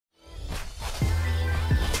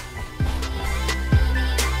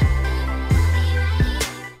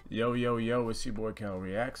Yo, yo, yo, it's your boy Cal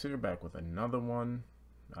Reacts here, back with another one.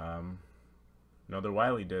 Another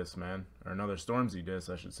Wiley diss, man. Or another Stormzy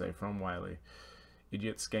diss, I should say, from Wiley.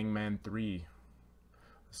 Eediyat Skengman 3.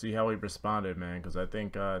 See how he responded, man, because I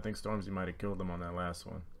think Stormzy might have killed him on that last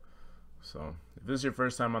one. So, if this is your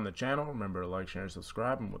first time on the channel, remember to like, share, and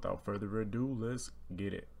subscribe. And without further ado, let's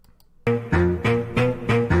get it.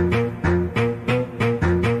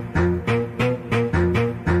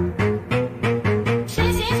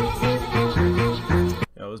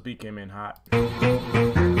 Yo, this beat came in hot.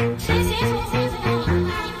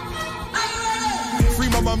 Free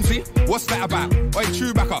my mumsy, what's that about? Oi,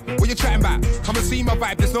 Chewbacca, what you chatting about? Come and see my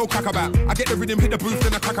vibe, there's no crack about. I get the rhythm, hit the booth,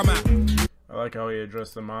 then I crack 'em out. I like how he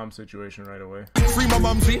addressed the mom situation right away. Free my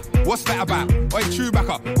mumsy, what's that about? Oi,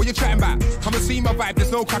 Chewbacca, what you chatting about? Come and see my vibe,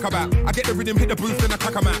 there's no crack about. I get the rhythm, hit the booth, then I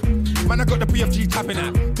crack 'em out. Man, I got the BFG tapping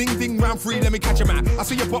out. Ding ding round 3, let me catch 'em out. I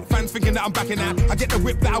see your bot fans thinking that I'm backing out. I get the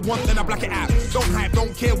whip that I want, then I black it out. Don't hype,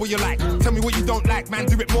 don't care what you like. Tell me what you don't like, man,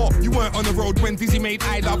 do it more. You weren't on the road when Dizzy made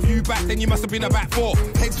I Love You back, then you must have been about 4.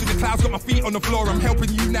 Heads to the clouds, got my feet on the floor. I'm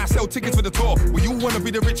helping you now, sell tickets for the tour. Well, you wanna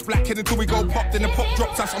be the rich black kid until we go pop, then the pop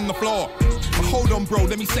drops us on the floor. But hold on, bro,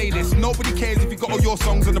 let me say this. Nobody cares if you got all your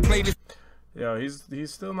songs on the playlist. Yo,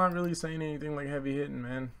 he's still not really saying anything like heavy hitting,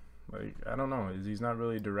 man. Like, I don't know. He's not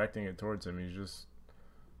really directing it towards him. He's just,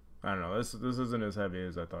 I don't know. This isn't as heavy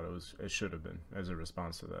as I thought it should have been as a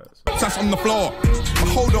response to that. So. That's on the floor. But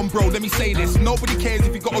hold on, bro, let me say this. Nobody cares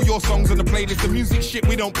if you got all your songs on the playlist. The music shit,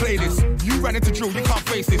 we don't play this. You ran into drill, you can't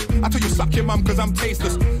face this. I tell you, suck your mum, cause I'm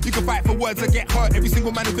tasteless. You can fight for words that get hurt. Every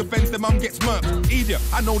single man who defends their mum gets murked. Easier,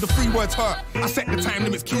 I know the 3 words hurt. I set the time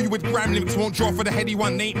limits, kill you with grime limits. Won't draw for the heady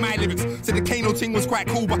one, ain't my lyrics. Said the Kano thing was quite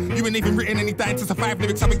cool, but you ain't even written any dying to survive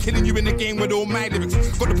lyrics. I've been killing you in the game with all my lyrics.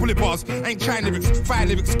 Got the bullet bars, ain't trying lyrics. Fire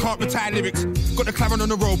lyrics, can't retire lyrics. Got the claret on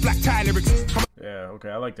the road, black tie lyrics. Yeah, okay,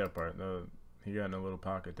 I like that part. He got in a little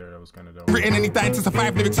pocket there, that was kind of dope. Written any dying to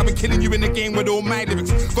survive lyrics. I've been killing you in the game with all my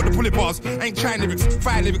lyrics. Got the bullet bars, ain't trying lyrics.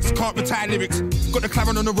 Fire lyrics, can't retire lyrics. Got the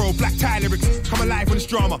claret on the road, black tie lyrics. Come alive when it's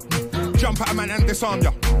drama. Jump at a man and disarm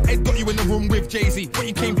ya. Ed got you in the room with Jay-Z, but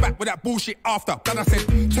you came back with that bullshit after. Then I said,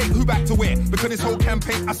 take who back to where? Because this whole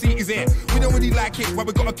campaign I see is here. We don't really like it, why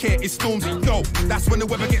we gotta care, it's Stormzy. Yo, that's when the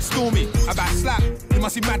weather gets stormy. About slap, you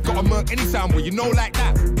must be mad, gotta murk any sound where you know like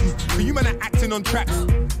that. But you man are acting on tracks.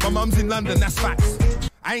 My mum's in London, that's facts.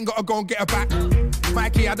 I ain't gotta go and get her back.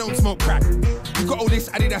 Mikey, I don't smoke crack. You got all this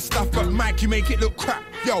Adidas stuff, but Mike, you make it look crap.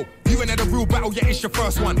 Yo, you ain't had a real battle yet, it's your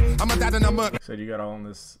first one. I'm a dad and I'm a... Said you got all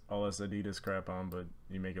this Adidas crap on, but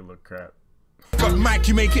you make it look crap. But Mike,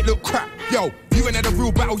 you make it look crap. Yo, you ain't had a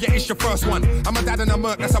real battle yet, it's your first one. I'm a dad and I'm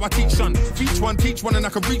that's how I teach, son. Teach one, and I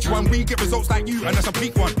can reach one. We get results like you, and that's a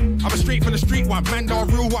peak one. I'm a straight from the street one, man, not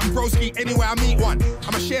a real one. Broski, anywhere I meet one.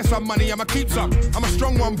 I'ma share some money, I'ma keep some. I'm a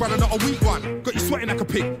strong one, brother, not a weak one. Got you sweating like a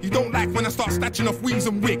pig. You don't like when I start snatching off weaves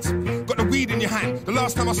and wigs. Got the weed in your hand. The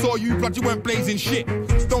last time I saw you, blood, you weren't blazing shit.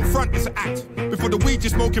 Don't front, it's an act. Before the weed you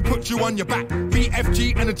smoking put you on your back.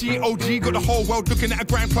 BFG and a GOG, got the whole world looking at a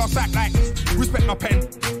grand class act like. Respect my pen.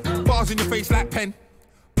 Bars in your face like pen.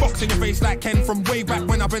 Box in your face like Ken. From way back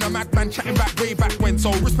when I've been a madman, chatting back way back when.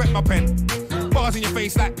 So respect my pen. Bars in your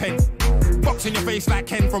face like pen. Box in your face like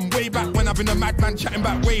Ken. From way back when I've been a madman, chatting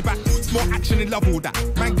back way back. It's more action in love all that.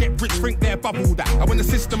 Man get rich, drink their bubble that. And when the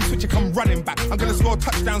system switch, you come running back. I'm gonna score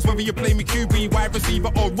touchdowns whether you play me QB, wide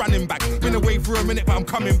receiver or running back. Been away for a minute but I'm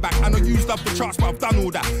coming back. I know you love the charts but I've done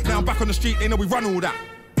all that. Now I'm back on the street, they know we run all that.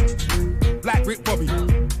 Like Rick Bobby.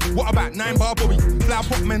 What about 9 bar Bobby? Flower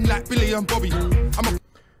pop men like Billy and Bobby.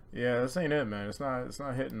 Yeah, this ain't it, man. It's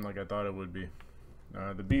not hitting like I thought it would be.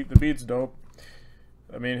 The beat's dope.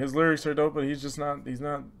 I mean, his lyrics are dope, but he's not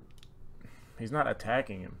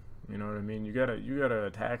attacking him. You know what I mean? You gotta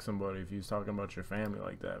attack somebody if he's talking about your family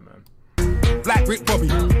like that, man. Like Rick Bobby.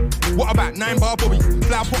 What about 9 bar Bobby?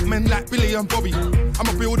 Flower pop men like Billy and Bobby. I'm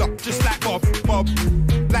a build up just like Bob.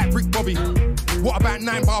 Like Rick Bobby. What about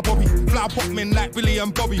 9 bar Bobby? Flower pop men like Billy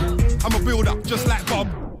and Bobby. I'm a build up just like Bob.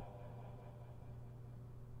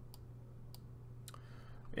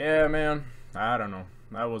 Yeah, man. I don't know.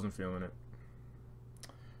 I wasn't feeling it.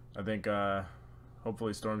 I think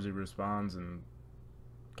hopefully Stormzy responds and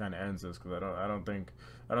kind of ends this, because I don't think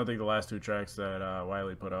the last 2 tracks that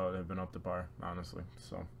Wiley put out have been up to par, honestly.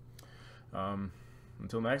 So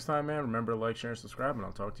until next time, man, remember to like, share, and subscribe, and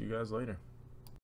I'll talk to you guys later.